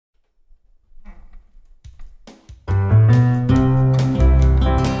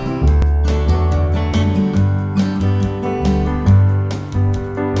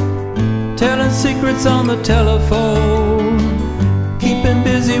secrets on the telephone, keeping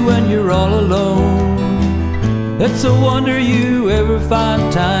busy when you're all alone. It's a wonder you ever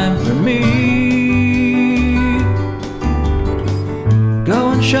find time for me.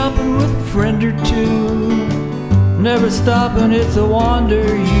 Going shopping with a friend or two, never stopping, it's a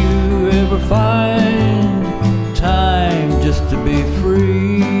wonder you ever find time just to be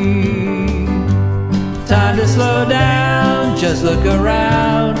free. Time to slow down, just look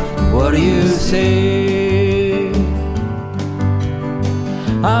around, what do you say?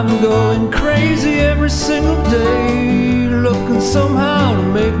 I'm going crazy every single day, looking somehow to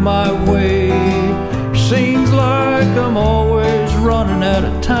make my way. Seems like I'm always running out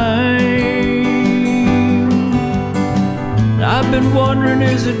of time. I've been wondering,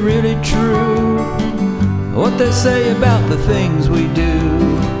 is it really true what they say about the things we do?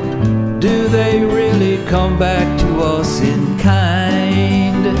 Do they really come back to us in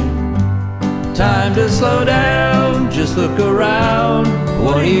kind? Time to slow down, just look around,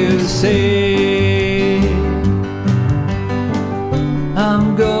 what do you say?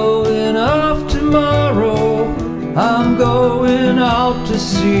 I'm going off tomorrow, I'm going out to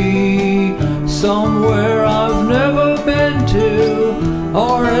sea, somewhere I've never been to,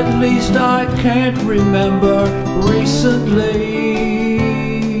 or at least I can't remember recently.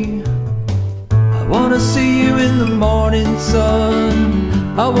 I wanna see you in the morning sun,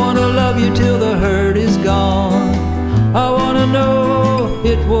 I wanna love you till the hurt is gone, I wanna know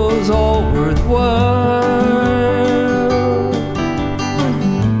it was all worthwhile.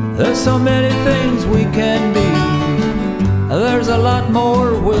 There's so many things we can be, there's a lot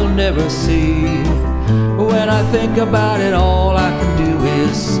more we'll never see. When I think about it, all I can do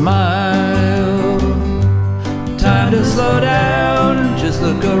is smile. Time to slow down, just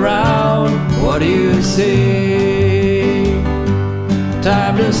look around, what do you say?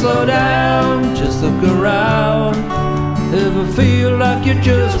 Time to slow down, just look around, ever feel like you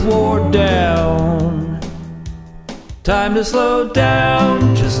just wore down? Time to slow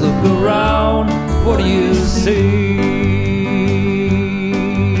down, just look around, what do you see?